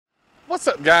What's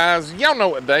up, guys? Y'all know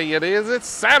what day it is. It's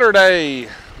Saturday.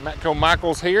 Matco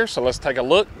Michael's here, so let's take a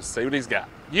look and see what he's got.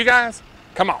 You guys,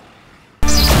 come on.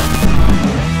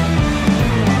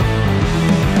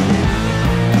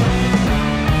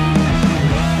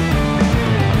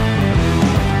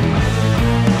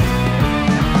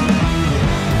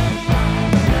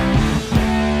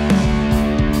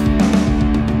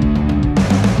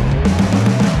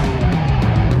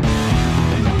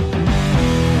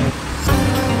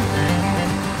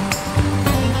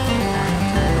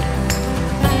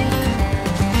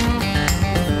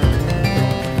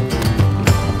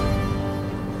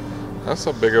 That's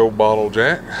a big old bottle,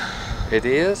 Jack. It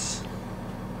is.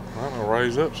 I'm gonna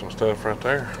raise up some stuff right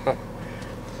there.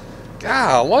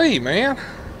 Golly, man.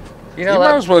 You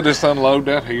might as well just unload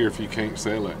that here if you can't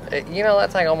sell it. You know,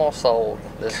 that thing almost sold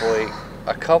this week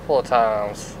a couple of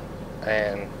times,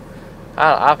 and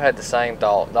I've had the same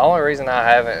thought. The only reason I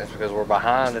haven't is because we're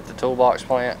behind at the toolbox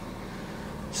plant.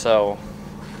 So,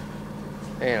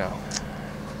 you know.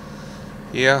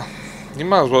 Yeah, you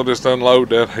might as well just unload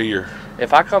that here.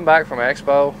 If I come back from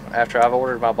Expo after I've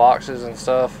ordered my boxes and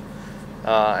stuff, and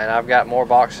I've got more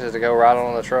boxes to go right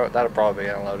on the truck, that'll probably be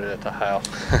unloaded at the house.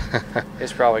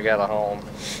 It's probably got a home.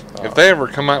 If they ever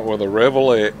come out with a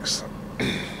Revel X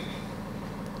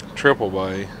triple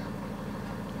bay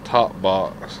top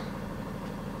box,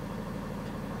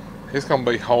 it's gonna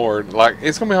be hard. Like,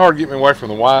 it's gonna be hard to get me away from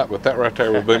the white, but that right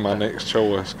there will be my next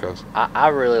choice. Cause I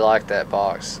really like that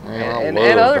box, man,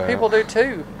 and other people do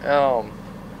too.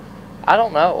 I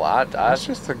don't know. It's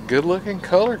just a good-looking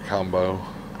color combo.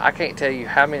 I can't tell you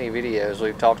how many videos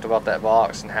we've talked about that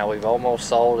box and how we've almost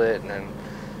sold it. And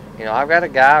you know, I've got a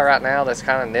guy right now that's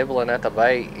kind of nibbling at the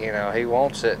bait. You know, he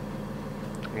wants it.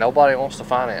 Nobody wants to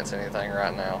finance anything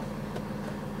right now.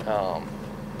 I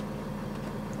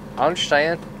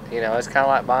understand. You know, it's kind of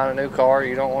like buying a new car.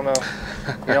 You don't want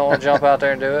to jump out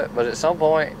there and do it. But at some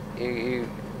point, you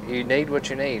need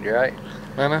what you need, right?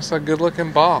 Man, that's a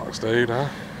good-looking box, dude.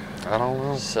 I don't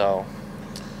know. So,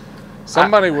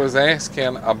 somebody was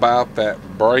asking about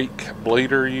that brake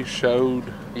bleeder you showed.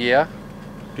 Yeah.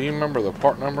 Do you remember the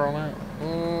part number on that?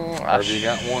 Or have you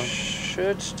got one?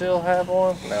 Should still have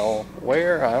one. No.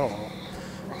 Where? I don't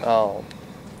know.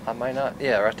 I may not.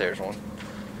 Yeah, right there's one.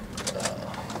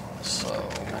 So,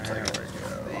 we'll take it.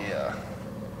 Yeah.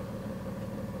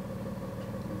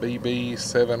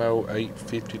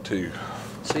 BB70852.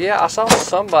 So, yeah, I saw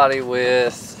somebody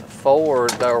with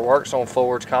Ford or works on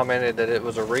Fords commented that it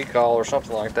was a recall or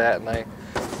something like that, and they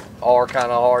are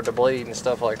kind of hard to bleed and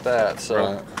stuff like that. So,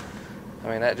 right. I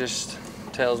mean, that just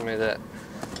tells me that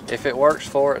if it works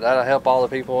for it, that'll help all the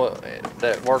people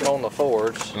that work on the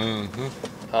Fords.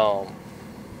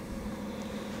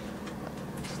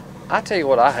 I tell you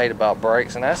what I hate about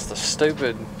brakes, and that's the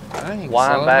stupid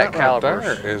wind back calipers.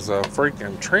 Right there is a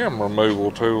freaking trim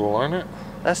removal tool, isn't it?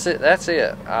 That's it. That's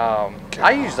it.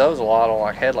 I use those a lot on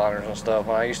like headliners and stuff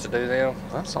when I used to do them.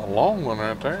 That's a long one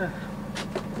right there.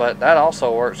 But that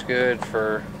also works good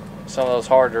for some of those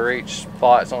hard to reach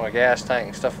spots on a gas tank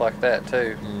and stuff like that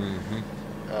too.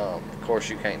 Of course,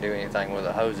 you can't do anything with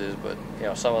the hoses, but you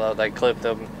know, some of those, they clip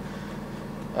them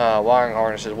wiring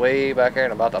harnesses way back there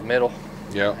in about the middle.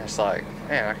 Yeah. It's like,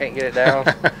 man, I can't get it down.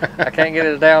 I can't get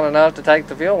it down enough to take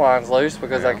the fuel lines loose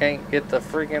because I can't get the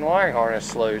freaking wiring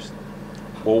harness loose.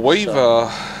 Well, we've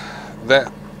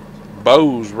that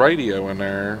Bose radio in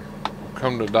there,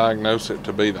 come to diagnose it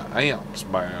to be the amps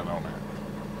bad on it.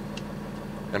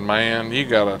 And man, you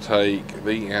gotta take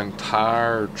the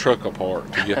entire truck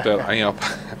apart to get that amp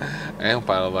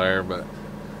out of there. But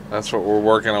that's what we're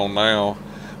working on now.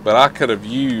 But I could have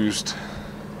used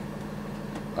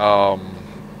one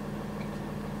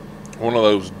of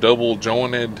those double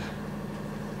jointed,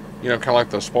 you know, kind of like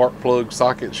the spark plug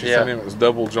sockets you sent in. It was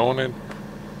double jointed.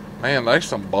 Man, there's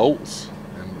some bolts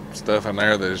and stuff in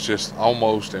there that is just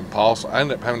almost impossible. I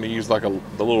ended up having to use like the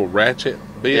little ratchet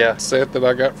bit set that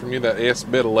I got from you, that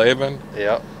S-bit 11.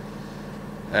 Yep.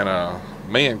 And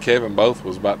me and Kevin both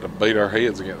was about to beat our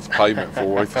heads against the pavement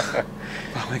for it.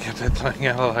 Finally get that thing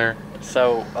out of there.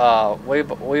 So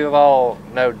we've all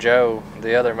know Joe,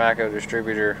 the other Matco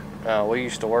distributor. We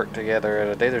used to work together at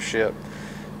a dealership,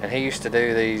 and he used to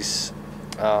do these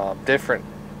different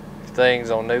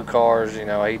things on new cars. You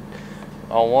know,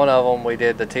 on one of them we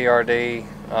did the TRD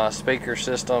speaker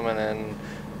system, and then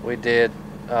we did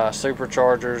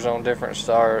superchargers on different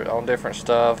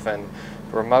stuff, and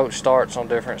remote starts on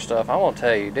different stuff. I'm gonna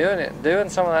tell you, doing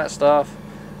some of that stuff,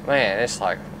 man, it's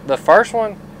like the first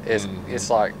one is it's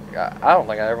like I don't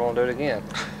think I ever want to do it again.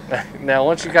 Now,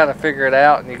 once you kind of figure it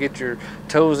out and you get your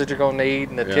tools that you're gonna need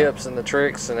and the tips and the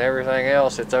tricks and everything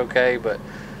else, it's okay. But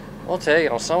I'll tell you,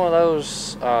 on some of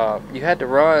those, you had to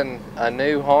run a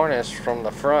new harness from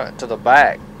the front to the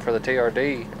back for the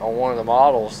TRD on one of the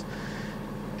models,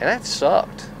 and that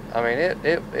sucked. I mean,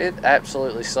 it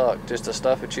absolutely sucked. Just the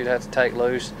stuff that you'd have to take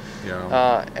loose.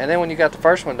 Yeah. And then when you got the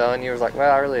first one done, you was like,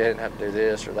 well, I really didn't have to do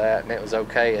this or that, and it was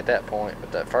okay at that point.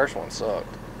 But that first one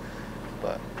sucked.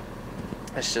 But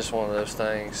it's just one of those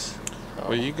things.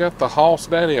 Well, you got the Hoss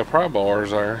Daddy of pry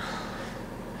bars there.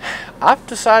 I've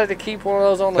decided to keep one of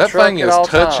those on the that truck thing at is all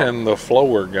touching time. the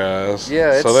floor, guys.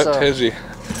 Yeah, so that tells you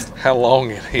how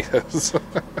long it is.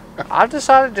 I've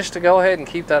decided just to go ahead and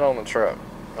keep that on the truck.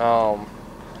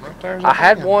 I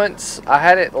had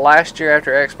it last year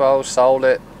after Expo, sold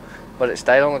it, but it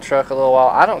stayed on the truck a little while.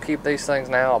 I don't keep these things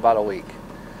now about a week.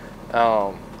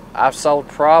 I've sold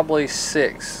probably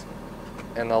 6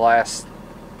 in the last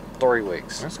 3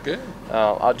 weeks. That's good.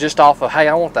 Just off of, hey,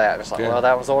 I want that. It's like, good. well,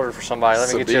 that was ordered for somebody.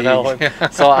 Let me It's get you another big.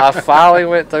 one. So I finally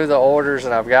went through the orders,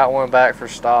 and I've got one back for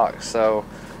stock. So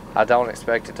I don't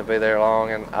expect it to be there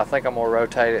long, and I think I'm going to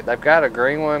rotate it. They've got a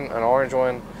green one, an orange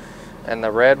one, and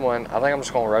the red one. I think I'm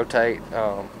just going to rotate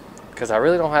because I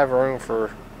really don't have room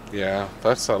for... Yeah,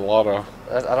 that's a lot of...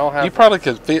 I don't have... You probably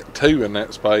could fit 2 in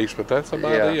that space, but that's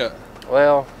about it.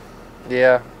 Well,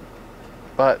 yeah.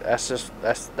 But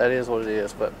that is what it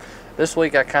is. But this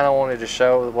week I kind of wanted to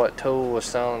show what tool was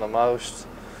selling the most,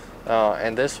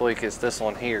 and this week it's this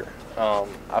one here.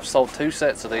 I've sold 2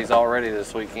 sets of these already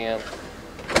this weekend,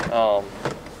 and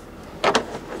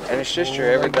it's just your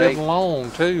everyday. They're getting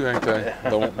long too, ain't they?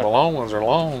 The long ones are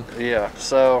long. Yeah.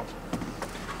 So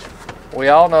we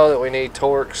all know that we need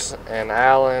Torx and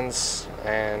Allens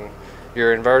and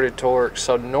your inverted Torx.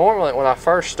 So normally when I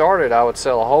first started, I would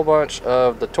sell a whole bunch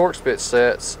of the Torx bit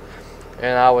sets,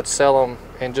 and I would sell them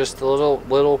in just a little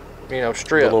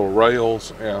strip. The little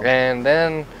rails, yeah. And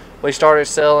then we started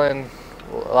selling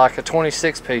like a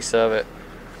 26 piece of it.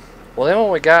 Well, then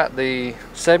when we got the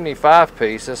 75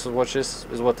 piece, this is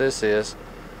what this is.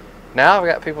 Now I've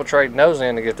got people trading those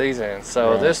in to get these in.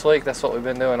 So this week, that's what we've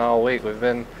been doing all week. We've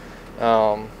been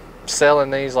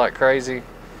selling these like crazy,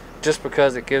 just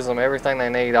because it gives them everything they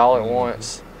need all at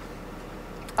once.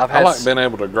 I like being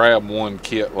able to grab one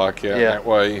kit like that. That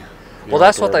way. Well,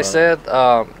 that's what they said.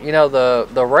 You know,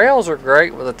 the rails are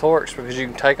great with the Torx because you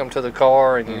can take them to the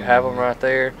car and you have them right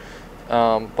there.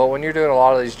 But when you're doing a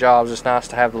lot of these jobs, it's nice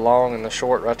to have the long and the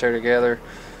short right there together.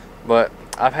 But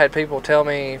I've had people tell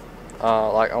me,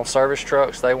 like on service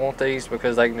trucks, they want these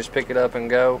because they can just pick it up and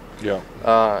go. Yeah.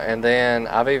 And then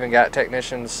I've even got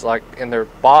technicians, like in their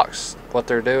box, what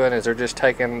they're doing is they're just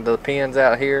taking the pins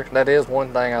out here. That is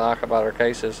one thing I like about our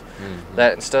cases,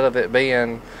 that instead of it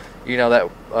being, you know,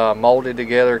 that molded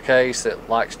together case that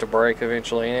likes to break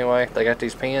eventually anyway, they got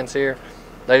these pins here.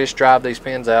 They just drive these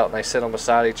pins out and they sit them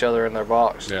beside each other in their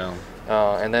box. Yeah.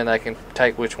 And then they can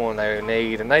take which one they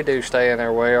need, and they do stay in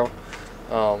there well.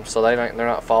 So they're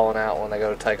not falling out when they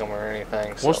go to take them or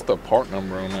anything. So. What's the part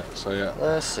number on that set?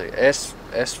 Let's see.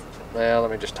 Well,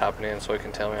 let me just type it in so he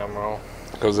can tell me I'm wrong.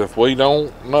 Because if we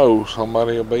don't know,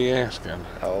 somebody will be asking.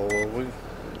 Oh,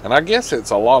 and I guess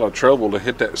it's a lot of trouble to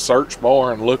hit that search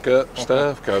bar and look up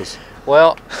stuff, because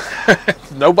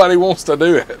nobody wants to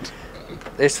do it.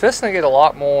 It's fixing to get a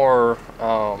lot more.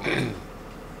 I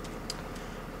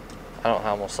don't know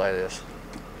how I'm gonna say this.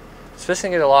 It's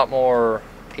fixing to get a lot more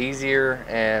easier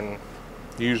and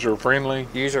user friendly,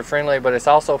 but it's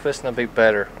also fixing to be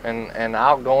better. And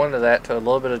I'll go into that to a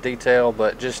little bit of detail,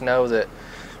 but just know that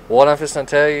what I'm fixing to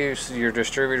tell you, your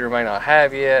distributor may not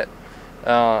have yet,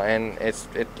 and it's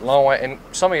long way. And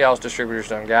some of y'all's distributors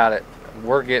done got it.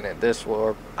 We're getting it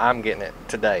or I'm getting it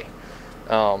today.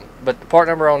 But the part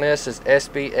number on this is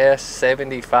SBS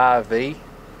 75V.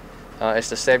 It's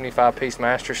the 75 piece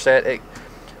master set.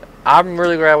 I'm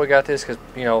really glad we got this because,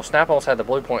 you know, Snap-on's had the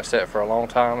Blue Point set for a long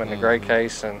time in the gray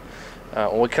case, and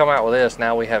when we come out with this,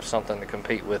 now we have something to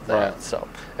compete with that. Right. So,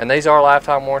 and these are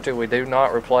lifetime warranty. We do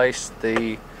not replace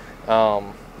the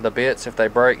bits. If they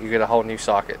break, you get a whole new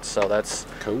socket. So that's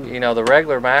cool. You know, the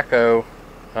regular Matco,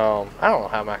 I don't know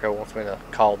how Matco wants me to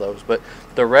call those, but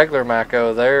the regular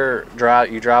Matco,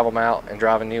 you drive them out and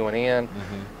drive a new one in.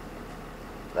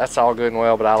 That's all good and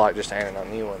well, but I like just adding a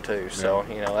new one too. So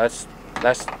you know,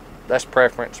 that's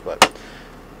preference. But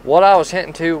what I was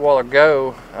hinting to a while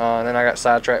ago, and then I got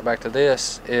sidetracked back to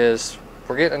this, is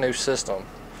we're getting a new system,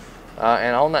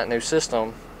 and on that new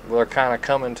system, we're kind of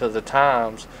coming to the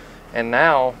times, and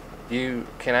now you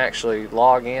can actually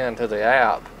log in to the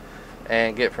app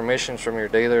and get permissions from your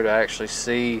dealer to actually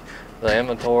see the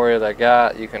inventory they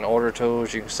got. You can order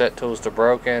tools, you can set tools to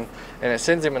broken, and it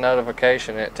sends him a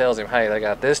notification and it tells him, hey, they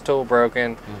got this tool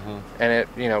broken, and it,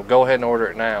 you know, go ahead and order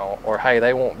it now. Or hey,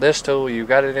 they want this tool, you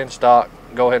got it in stock,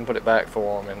 go ahead and put it back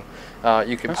for them. And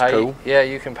you can That's pay, cool. yeah,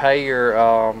 you can pay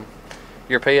your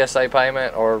PSA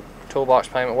payment or toolbox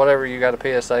payment, whatever you got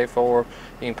a PSA for.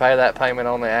 You can pay that payment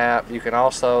on the app. You can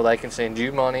also, they can send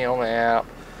you money on the app.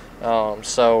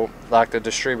 So like the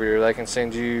distributor, they can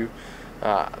send you,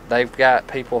 they've got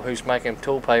people who's making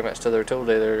tool payments to their tool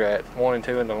dealer at 1 and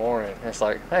 2 in the morning. It's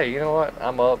like, hey, you know what?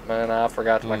 I'm up, man. I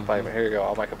forgot to make a payment. Here you go.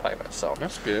 I'll make a payment. So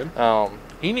that's good.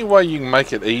 Any way you can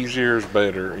make it easier is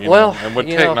better. You well, know? And with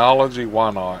you know, technology,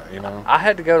 why not? You know. I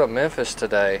had to go to Memphis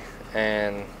today,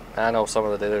 and I know some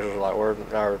of the dealers are like,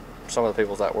 or some of the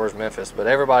people's like, where's Memphis? But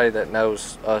everybody that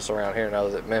knows us around here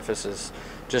knows that Memphis is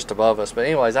just above us. But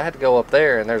anyways, I had to go up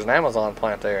there, and there's an Amazon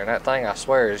plant there, and that thing, I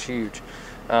swear, is huge.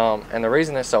 And the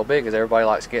reason it's so big is everybody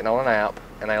likes getting on an app,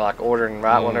 and they like ordering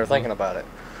right when they're thinking about it.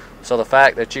 So the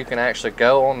fact that you can actually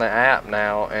go on the app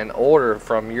now and order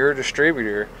from your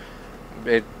distributor,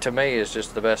 it to me is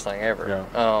just the best thing ever.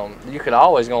 Yeah. You could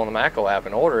always go on the Matco app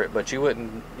and order it, but you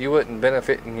wouldn't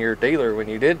benefit in your dealer when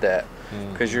you did that,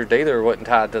 because your dealer wasn't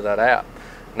tied to that app.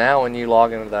 Now when you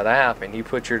log into that app and you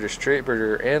put your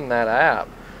distributor in that app,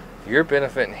 you're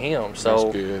benefiting him. So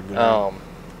that's good, yeah.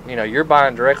 you know, you're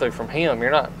buying directly from him.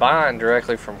 You're not buying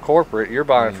directly from corporate. You're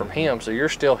buying from him. So you're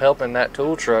still helping that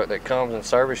tool truck that comes and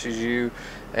services you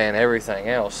and everything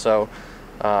else. So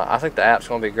I think the app's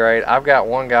going to be great. I've got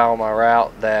one guy on my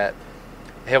route that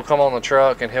he'll come on the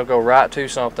truck and he'll go right to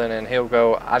something and he'll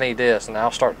go, I need this. And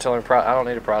I'll start telling him, I don't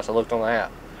need a price. I looked on the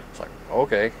app. It's like,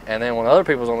 okay. And then when other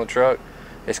people's on the truck,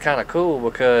 it's kind of cool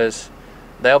because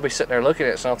they'll be sitting there looking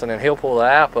at something and he'll pull the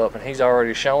app up and he's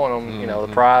already showing them, you know,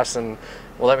 the price and,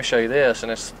 well, let me show you this.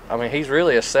 And it's, I mean, he's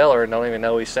really a seller and don't even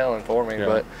know he's selling for me.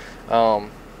 Yeah. But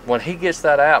when he gets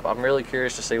that app, I'm really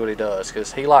curious to see what he does,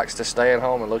 because he likes to stay at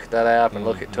home and look at that app and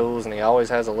look at tools, and he always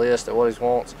has a list of what he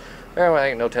wants. There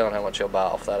ain't no telling how much he'll buy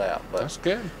off that app. But that's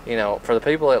good. You know, for the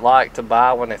people that like to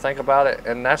buy when they think about it,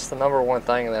 and that's the number one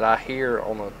thing that I hear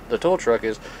on the tool truck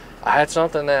is, I had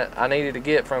something that I needed to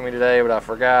get from you today, but I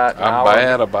forgot. I'm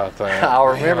bad about that. I'll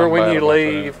remember when you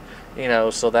leave, you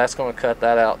know, so that's going to cut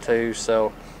that out too.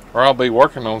 So, or I'll be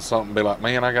working on something and be like,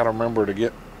 man, I got to remember to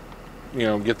get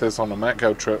this on the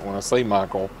Matco truck when I see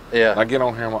Michael. Yeah. I get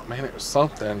on here, I'm like, man, it was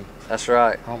something. That's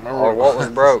right. I don't remember or what was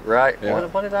broke, right? Yeah.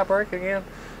 What did I break again?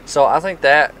 So I think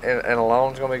that and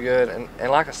alone is going to be good.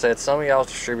 And like I said, some of y'all's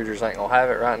distributors ain't going to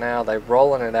have it right now. They're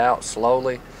rolling it out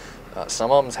slowly. Some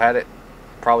of them's had it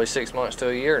probably 6 months to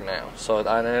a year now. So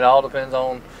and it all depends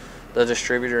on the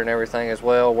distributor and everything as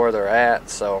well, where they're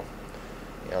at. So,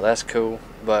 you know, that's cool.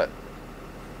 And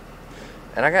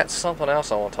I got something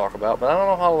else I want to talk about, but I don't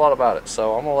know a whole lot about it,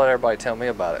 so I'm going to let everybody tell me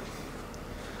about it.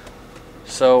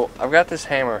 So, I've got this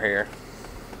hammer here.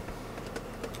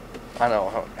 I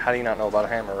know, how do you not know about a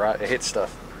hammer, right? It hits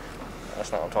stuff.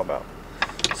 That's not what I'm talking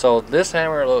about. So, this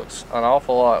hammer looks an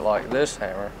awful lot like this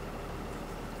hammer.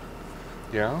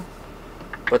 Yeah?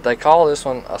 But they call this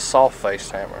one a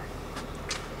soft-faced hammer.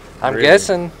 I'm Really?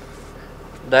 guessing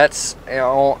that's, you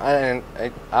know, and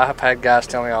I've had guys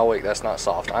tell me all week that's not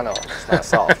soft. I know it's not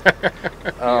soft.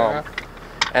 Yeah.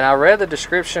 And I read the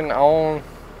description on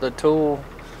the tool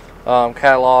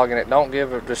catalog, and it don't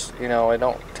give it just, you know, it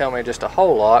don't tell me just a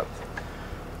whole lot.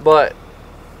 But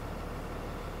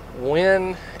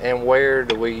when and where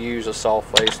do we use a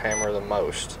soft-faced hammer the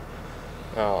most?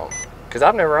 Because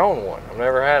I've never owned one.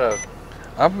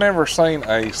 I've never seen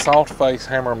a soft face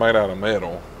hammer made out of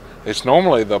metal. It's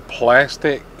normally the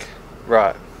plastic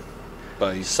Right.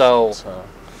 base. So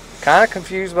kind of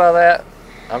confused by that.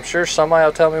 I'm sure somebody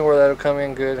will tell me where that'll come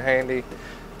in good, handy.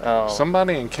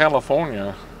 Somebody in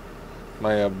California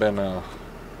may have been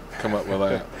come up with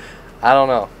that. I don't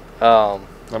know.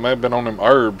 They may have been on them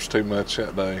herbs too much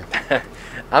that day.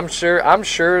 I'm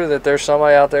sure that there's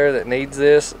somebody out there that needs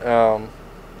this.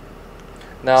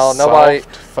 No, nobody.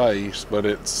 Soft face, but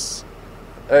it's.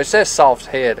 It says soft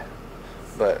head,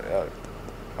 but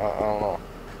I don't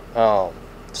know.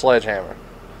 Sledgehammer.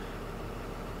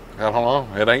 I don't know.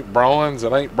 It ain't bronze.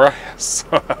 It ain't brass.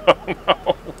 I don't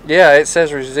know. Yeah, it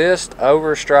says resist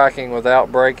over striking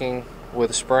without breaking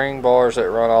with spring bars that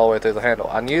run all the way through the handle.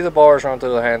 I knew the bars run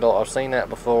through the handle. I've seen that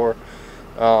before.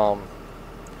 But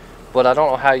I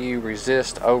don't know how you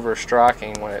resist over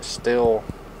striking when it's still,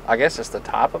 I guess it's the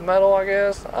type of metal, I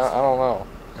guess. I don't know.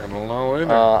 I don't know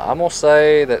either. I'm going to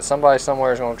say that somebody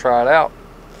somewhere is going to try it out.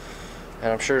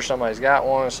 And I'm sure somebody's got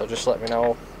one, so just let me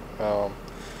know.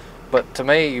 But to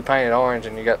me, you paint it orange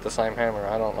and you got the same hammer.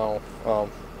 I don't know.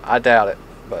 I doubt it.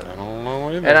 But I don't know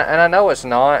either. And I know it's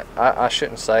not. I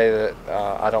shouldn't say that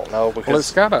I don't know because... Well,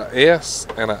 it's got a S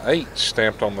and a H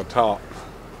stamped on the top.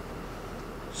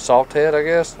 Soft head, I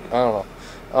guess? I don't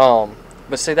know.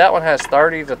 But see, that one has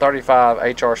 30 to 35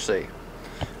 HRC.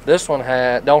 This one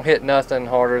don't hit nothing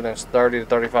harder than 30 to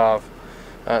 35.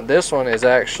 This one is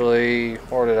actually,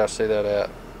 where did I see that at?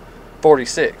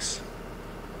 46.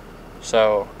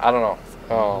 So, I don't know.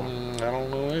 I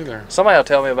don't know either. Somebody will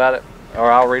tell me about it,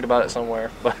 or I'll read about it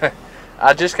somewhere. But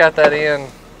I just got that in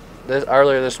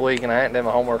earlier this week, and I hadn't done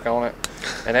my homework on it.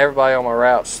 And everybody on my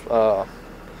routes,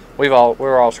 we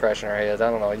were all scratching our heads.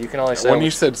 I don't know. You can only say when you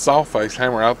said soft face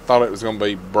hammer, I thought it was going to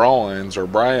be bronze or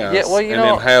brass, yeah, well, and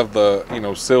then have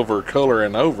the silver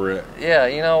coloring over it. Yeah,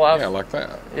 yeah, like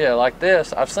that. Yeah, like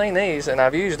this. I've seen these, and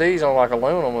I've used these on like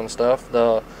aluminum and stuff.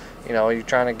 You're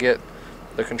trying to get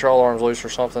the control arms loose or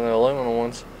something. The aluminum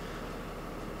ones.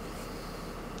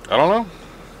 I don't know.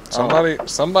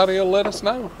 Somebody will let us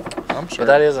know. I'm sure. But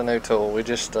that is a new tool. We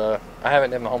just I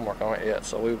haven't done my homework on it yet,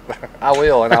 so I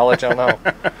will, and I'll let y'all know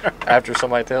after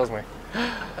somebody tells me.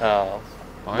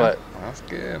 But that's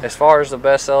good. As far as the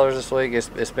best sellers this week,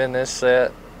 it's been this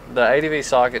set. The ADV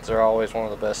sockets are always one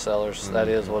of the best sellers. That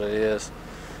is what it is.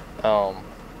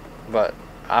 But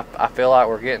I feel like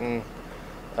we're getting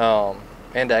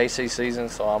into AC season,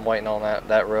 so I'm waiting on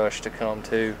that rush to come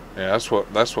too. Yeah,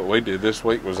 that's what we did this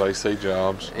week was AC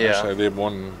jobs. Yeah, actually, I did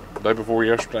one day before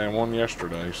yesterday and one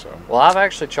yesterday. So well, I've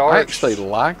actually charged. I actually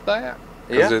like that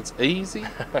because it's easy,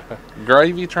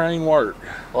 gravy train work.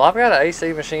 Well, I've got an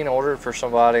AC machine ordered for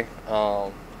somebody.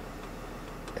 As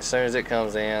soon as it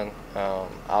comes in,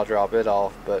 I'll drop it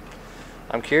off. But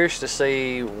I'm curious to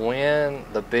see when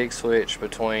the big switch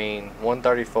between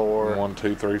 134, 1,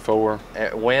 2, 3, 4,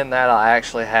 when that'll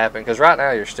actually happen. Because right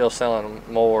now you're still selling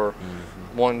more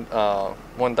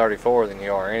 134 than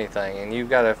you are anything, and you've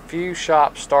got a few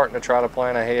shops starting to try to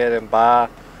plan ahead and buy.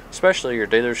 Especially your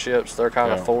dealerships, they're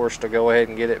kind of forced to go ahead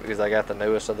and get it because they got the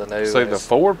newest of the new. See, the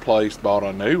Ford place bought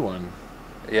a new one.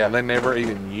 Yeah. And they never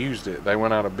even used it. They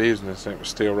went out of business and it was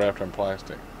still wrapped in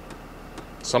plastic.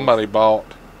 Somebody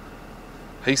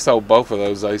he sold both of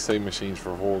those AC machines for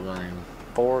 $4,000.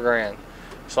 $4,000.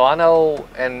 So I know,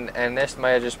 and this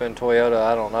may have just been Toyota,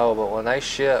 I don't know, but when they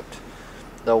shipped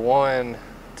the one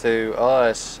to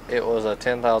us, it was a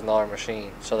 $10,000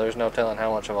 machine. So there's no telling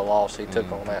how much of a loss he took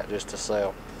on that just to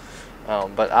sell.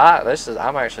 But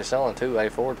I'm actually selling to a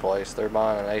Ford place. They're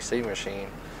buying an AC machine.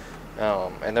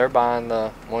 And they're buying the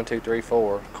 1, 2, 3,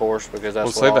 4, of course, because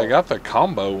that's they got the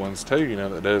combo ones too,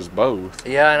 that does both.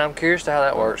 Yeah, and I'm curious to how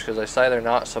that works because they say they're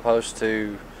not supposed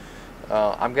to.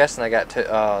 I'm guessing they got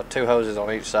two hoses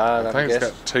on each side. I think it's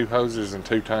got 2 hoses and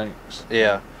 2 tanks.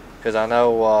 Yeah, because I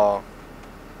know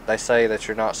they say that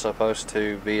you're not supposed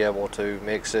to be able to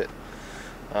mix it,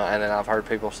 and then I've heard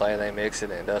people say they mix it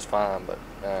and it does fine, but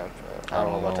I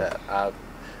don't know about that.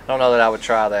 I don't know that I would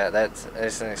try that.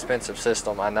 It's an expensive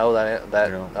system. I know that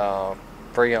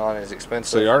Freon is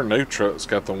expensive. See, our new truck's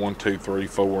got the 1, 2, 3,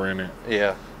 4 in it.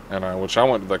 Yeah. And which I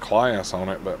went to the class on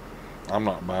it, but I'm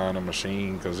not buying a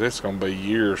machine because it's going to be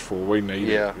years before we need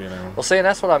it. Well, see, and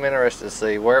that's what I'm interested to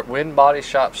see. When body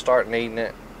shops start needing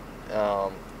it,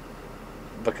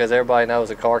 because everybody knows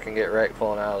a car can get wrecked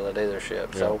pulling out of the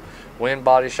dealership. So when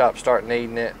body shops start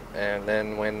needing it, and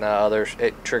then when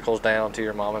it trickles down to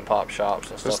your mom and pop shops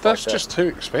and stuff like that. That's just too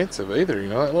expensive either.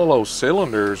 That little old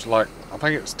cylinder's like, I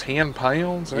think it's 10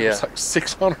 pounds. And it's like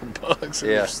 $600.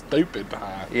 Yeah. It's stupid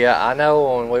high. Yeah, I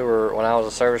know when I was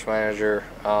a service manager,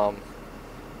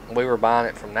 we were buying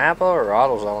it from Napa or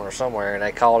AutoZone or somewhere, and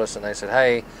they called us and they said,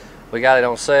 hey, we got it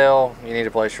on sale. You need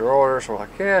to place your order. So we're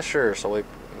like, yeah, sure. So we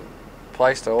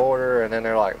placed the order, and then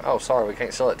they're like, oh, sorry, we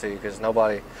can't sell it to you because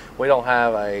we don't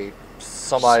have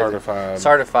somebody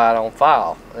certified on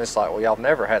file. And it's like, well, y'all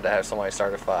never had to have somebody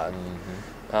certified.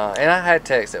 And I had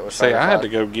techs that was certified. See, I had to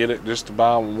go get it just to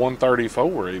buy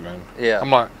 134 even. Yeah.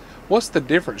 I'm like, what's the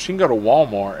difference? You can go to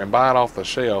Walmart and buy it off the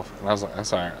shelf. And I was like,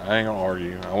 that's all right. I ain't going to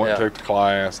argue. I went and took the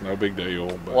class. No big deal.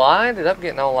 But. Well, I ended up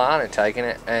getting online and taking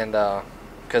it, and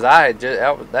because I had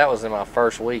that was in my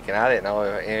first week, and I didn't know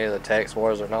if any of the text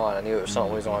was or not. I knew it was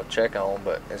something we was going to check on,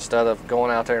 but instead of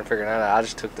going out there and figuring that out, I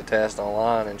just took the test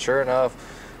online, and sure enough,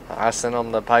 I sent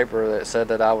them the paper that said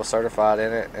that I was certified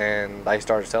in it, and they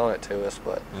started selling it to us.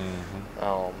 But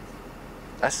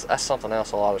that's something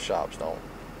else a lot of shops don't.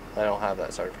 They don't have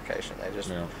that certification. They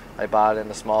just they buy it in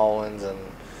the small ones, and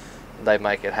they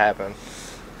make it happen.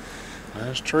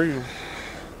 That's true.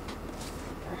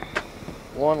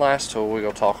 one last tool we're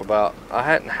gonna talk about. I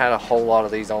hadn't had a whole lot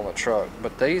of these on the truck,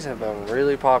 but these have been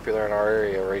really popular in our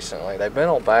area recently. They've been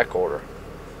on back order.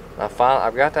 I've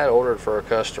got that ordered for a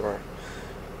customer.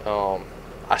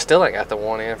 I still ain't got the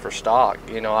one in for stock.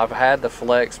 You know, I've had the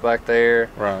Flex back there.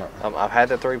 Right. I've had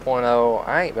the 3.0.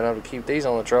 I ain't been able to keep these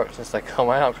on the truck since they come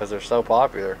out because they're so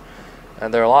popular,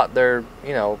 and they're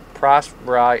you know, priced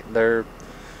right. There's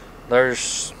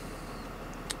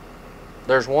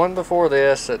one before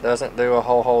this that doesn't do a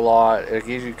whole lot. It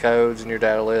gives you codes in your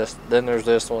data list. Then there's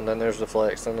this one. Then there's the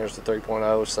Flex. Then there's the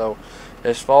 3.0. So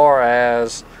as far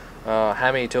as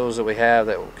how many tools that we have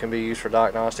that can be used for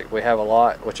diagnostic, we have a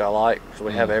lot, which I like, because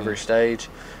we have every stage.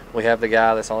 We have the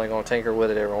guy that's only going to tinker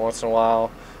with it every once in a while.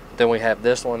 Then we have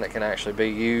this one that can actually be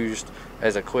used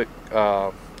as a quick,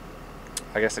 I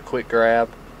guess a quick grab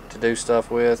to do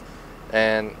stuff with.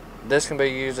 And this can be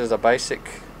used as a basic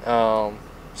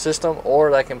system, or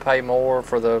they can pay more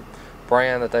for the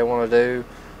brand that they want to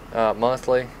do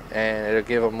monthly, and it'll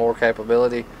give them more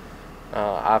capability.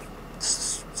 I've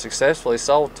successfully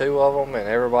sold 2 of them, and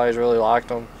everybody's really liked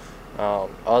them.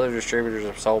 Other distributors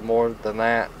have sold more than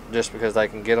that just because they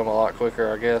can get them a lot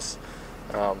quicker, I guess.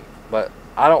 But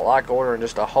I don't like ordering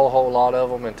just a whole lot of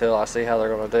them until I see how they're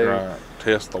going to do. Right.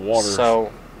 Test the waters.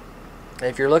 So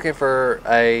if you're looking for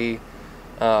a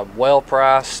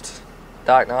well-priced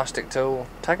diagnostic tool,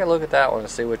 take a look at that one and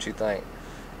see what you think.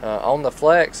 On the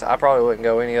Flex, I probably wouldn't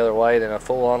go any other way than a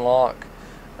full unlock.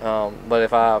 But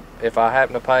if I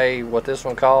happen to pay what this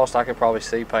one cost, I could probably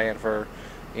see paying for,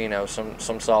 you know,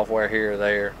 some software here or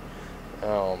there.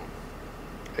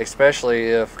 Especially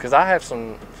if, because I have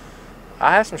some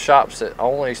shops that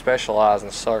only specialize in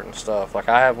certain stuff. Like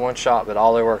I have one shop that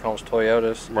all they work on is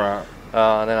Toyotas. Right.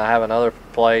 And then I have another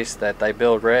place that they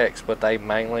build wrecks, but they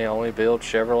mainly only build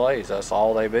Chevrolets. That's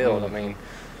all they build. I mean,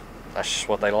 that's just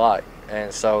what they like,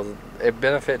 and so it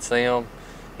benefits them.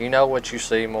 You know what you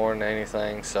see more than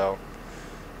anything. So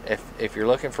if you're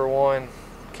looking for one,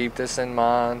 keep this in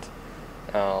mind.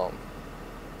 And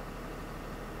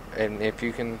if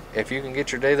you can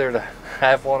get your dealer to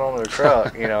have one on their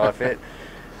truck, you know,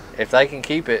 if they can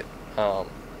keep it.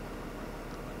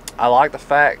 I like the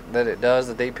fact that it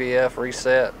does the DPF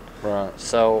reset. Right.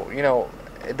 So, you know,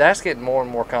 that's getting more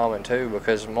and more common too,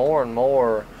 because more and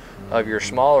more of your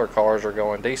smaller cars are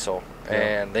going diesel,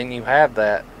 and then you have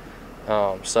that.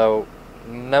 So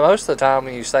now most of the time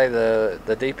when you say the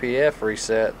DPF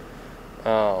reset,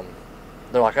 they're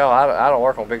like, oh, I don't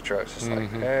work on big trucks. It's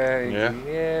like,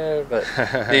 yeah, but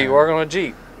do you work on a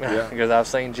Jeep? Because I've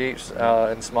seen Jeeps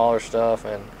and smaller stuff,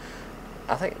 and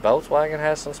I think Volkswagen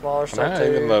has some smaller stuff too.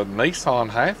 Even the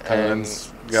Nissan half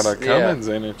tons got a Cummins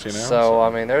in it, you know. So I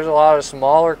mean, there's a lot of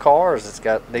smaller cars that's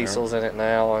got diesels in it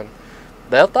now, and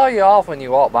they'll throw you off when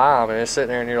you walk by them, and it's sitting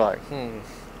there, and you're like, you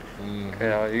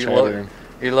know,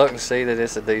 you look and see that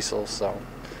it's a diesel. So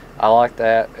I like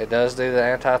that. It does do the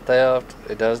anti-theft.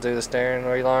 It does do the steering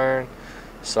relearn.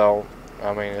 So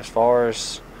I mean, as far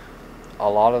as a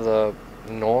lot of the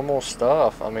normal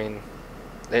stuff, I mean,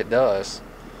 it does.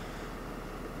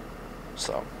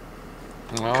 So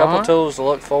a couple tools to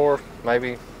look for.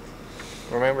 Maybe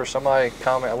remember somebody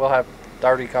comment. We'll have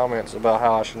 30 comments about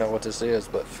how I should know what this is,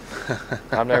 but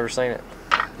I've never seen it.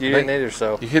 You didn't either,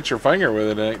 so you hit your finger with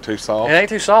it. It ain't too soft. It ain't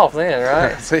too soft then, right?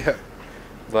 That's it.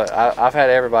 But I've had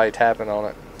everybody tapping on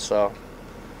it, so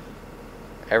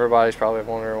everybody's probably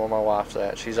wondering where my wife's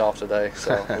at. She's off today.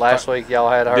 So last week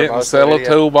y'all had her. Didn't sell a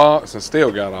toolbox and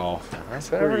still got off. That's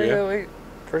been a pretty good week.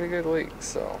 Pretty good week.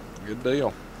 So good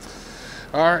deal.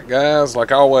 Alright guys,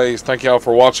 like always, thank y'all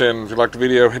for watching. If you liked the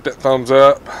video, hit that thumbs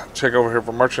up. Check over here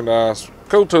for merchandise,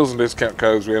 cool tools and discount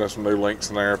codes. We have some new links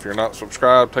in there. If you're not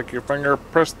subscribed, take your finger,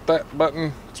 press that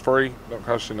button. It's free, don't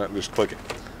cost you nothing, just click it.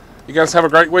 You guys have a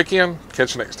great weekend.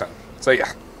 Catch you next time. See ya.